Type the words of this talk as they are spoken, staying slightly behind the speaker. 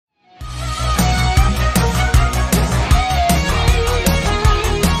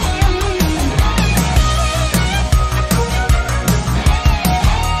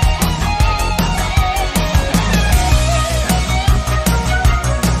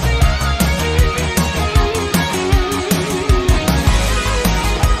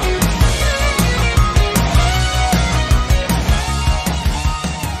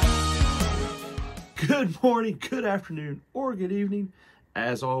morning, good afternoon, or good evening.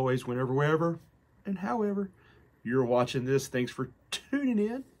 As always, whenever, wherever, and however you're watching this, thanks for tuning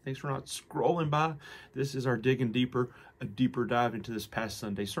in. Thanks for not scrolling by. This is our digging deeper, a deeper dive into this past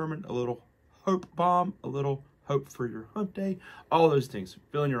Sunday sermon, a little hope bomb, a little hope for your hump day, all those things.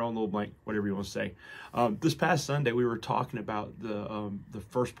 Fill in your own little blank, whatever you want to say. This past Sunday, we were talking about the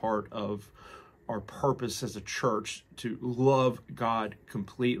first part of our purpose as a church to love God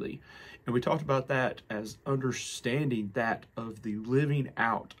completely. And we talked about that as understanding that of the living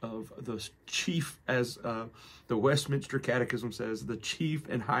out of the chief, as the Westminster Catechism says, the chief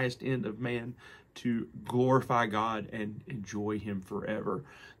and highest end of man, to glorify God and enjoy him forever.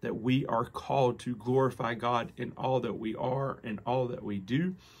 That we are called to glorify God in all that we are and all that we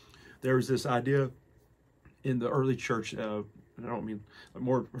do. There was this idea in the early church, I don't mean a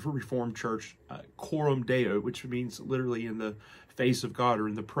more Reformed church, Coram Deo, which means literally in the face of God or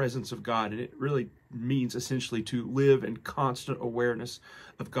in the presence of God. And it really means essentially to live in constant awareness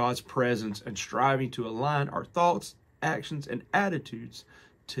of God's presence and striving to align our thoughts, actions, and attitudes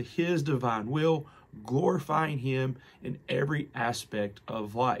to his divine will, glorifying him in every aspect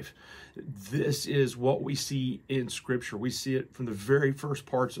of life. This is what we see in Scripture. We see it from the very first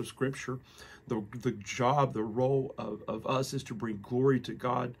parts of Scripture. The job, the role of us is to bring glory to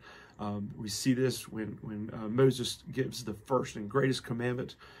God. We see this when Moses gives the first and greatest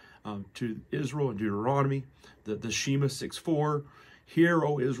commandment to Israel in Deuteronomy, the Shema 6:4. Hear,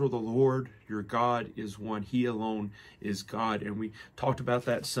 O Israel, the Lord your God is one. He alone is God. And we talked about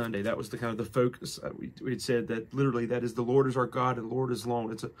that Sunday. That was the kind of the focus. We had said that literally that is the Lord is our God and the Lord is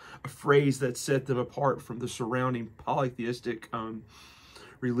alone. It's a phrase that set them apart from the surrounding polytheistic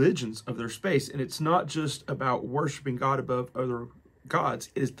religions of their space. And it's not just about worshiping God above other gods.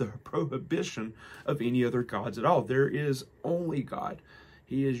 It is the prohibition of any other gods at all. There is only God.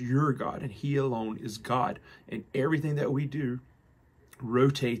 He is your God, and he alone is God. And everything that we do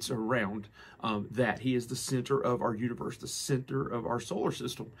rotates around that. He is the center of our universe, the center of our solar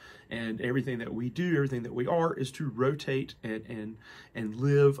system. And everything that we do, everything that we are, is to rotate and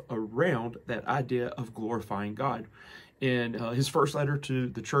live around that idea of glorifying God. In his first letter to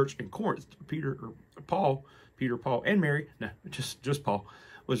the church in Corinth, Peter, Paul, and Mary, no, just Paul,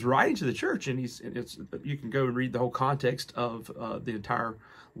 was writing to the church, and you can go and read the whole context of the entire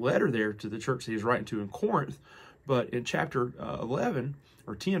letter there to the church that he's writing to in Corinth. But in chapter 11,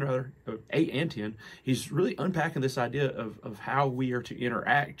 or 10 rather, 8 and 10, he's really unpacking this idea of how we are to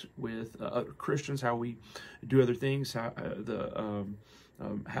interact with other Christians, how we do other things, how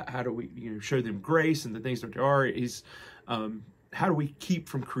do we show them grace and the things that they are. How do we keep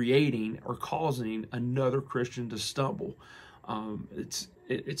from creating or causing another Christian to stumble?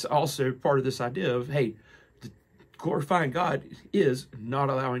 It's also part of this idea of, hey, glorifying God is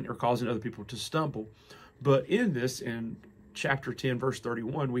not allowing or causing other people to stumble. But in this, in chapter 10, verse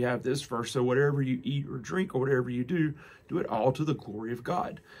 31, we have this verse: so whatever you eat or drink or whatever you do, do it all to the glory of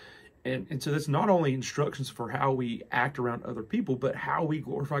God. And so that's not only instructions for how we act around other people, but how we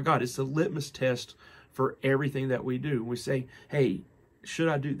glorify God. It's the litmus test for everything that we do. We say, hey, should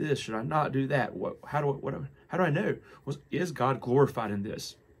I do this? Should I not do that? How do I know? Is God glorified in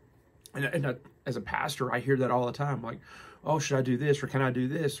this? And as a pastor, I hear that all the time. Like, oh, should I do this? Or can I do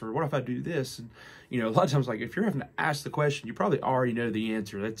this? Or what if I do this? And, a lot of times, like, if you're having to ask the question, you probably already know the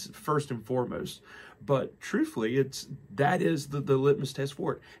answer. That's first and foremost. But truthfully, that is the litmus test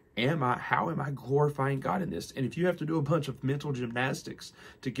for it. How am I glorifying God in this? And if you have to do a bunch of mental gymnastics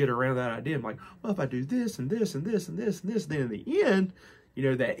to get around that idea, I'm like, well, if I do this and this and this and this and this, then in the end,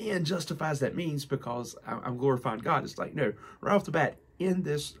 that end justifies that means because I'm glorifying God. It's like, no, right off the bat, in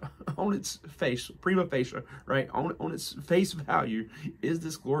this, on its face, prima facie, right, on its face value, is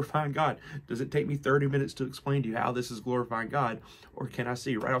this glorifying God? Does it take me 30 minutes to explain to you how this is glorifying God? Or can I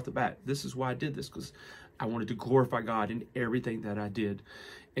see right off the bat, this is why I did this, because I wanted to glorify God in everything that I did.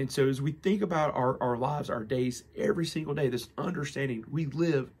 And so as we think about our lives, our days, every single day, this understanding, we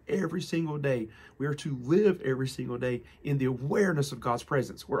live every single day. We are to live every single day in the awareness of God's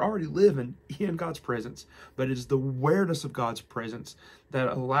presence. We're already living in God's presence, but it is the awareness of God's presence that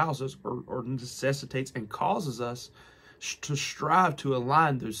allows us or necessitates and causes us to strive to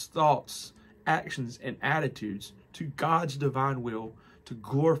align those thoughts, actions, and attitudes to God's divine will, to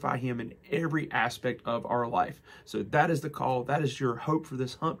glorify him in every aspect of our life. So that is the call. That is your hope for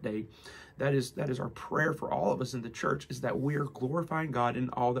this hump day. That is our prayer for all of us in the church, is that we are glorifying God in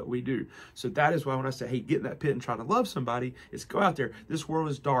all that we do. So that is why when I say, hey, get in that pit and try to love somebody, it's go out there. This world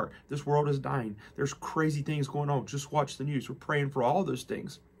is dark. This world is dying. There's crazy things going on. Just watch the news. We're praying for all those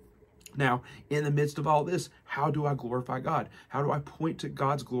things. Now, in the midst of all this, how do I glorify God? How do I point to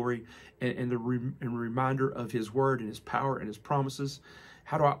God's glory and the reminder of his word and his power and his promises?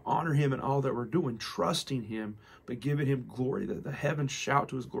 How do I honor him in all that we're doing, trusting him, but giving him glory, that the heavens shout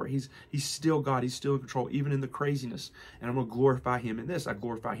to his glory? He's still God. He's still in control, even in the craziness. And I'm going to glorify him in this. I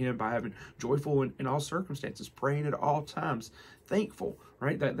glorify him by having joyful in all circumstances, praying at all times, thankful,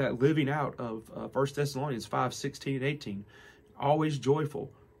 right? That living out of 1 Thessalonians 5, 16 and 18. Always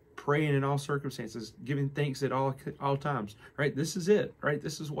joyful, praying in all circumstances, giving thanks at all times, right? This is it, right?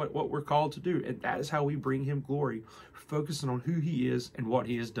 This is what we're called to do. And that is how we bring him glory, focusing on who he is and what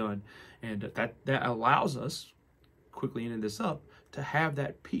he has done. And that allows us, quickly ending this up, to have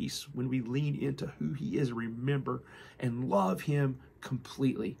that peace when we lean into who he is, remember, and love him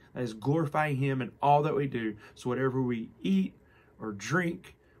completely. That is glorifying him in all that we do. So whatever we eat or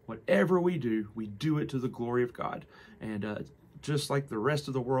drink, whatever we do it to the glory of God. And just like the rest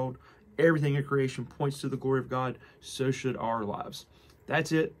of the world, everything in creation points to the glory of God, so should our lives.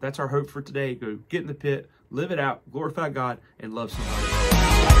 That's it. That's our hope for today. Go get in the pit, live it out, glorify God, and love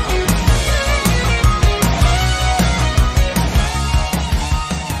somebody.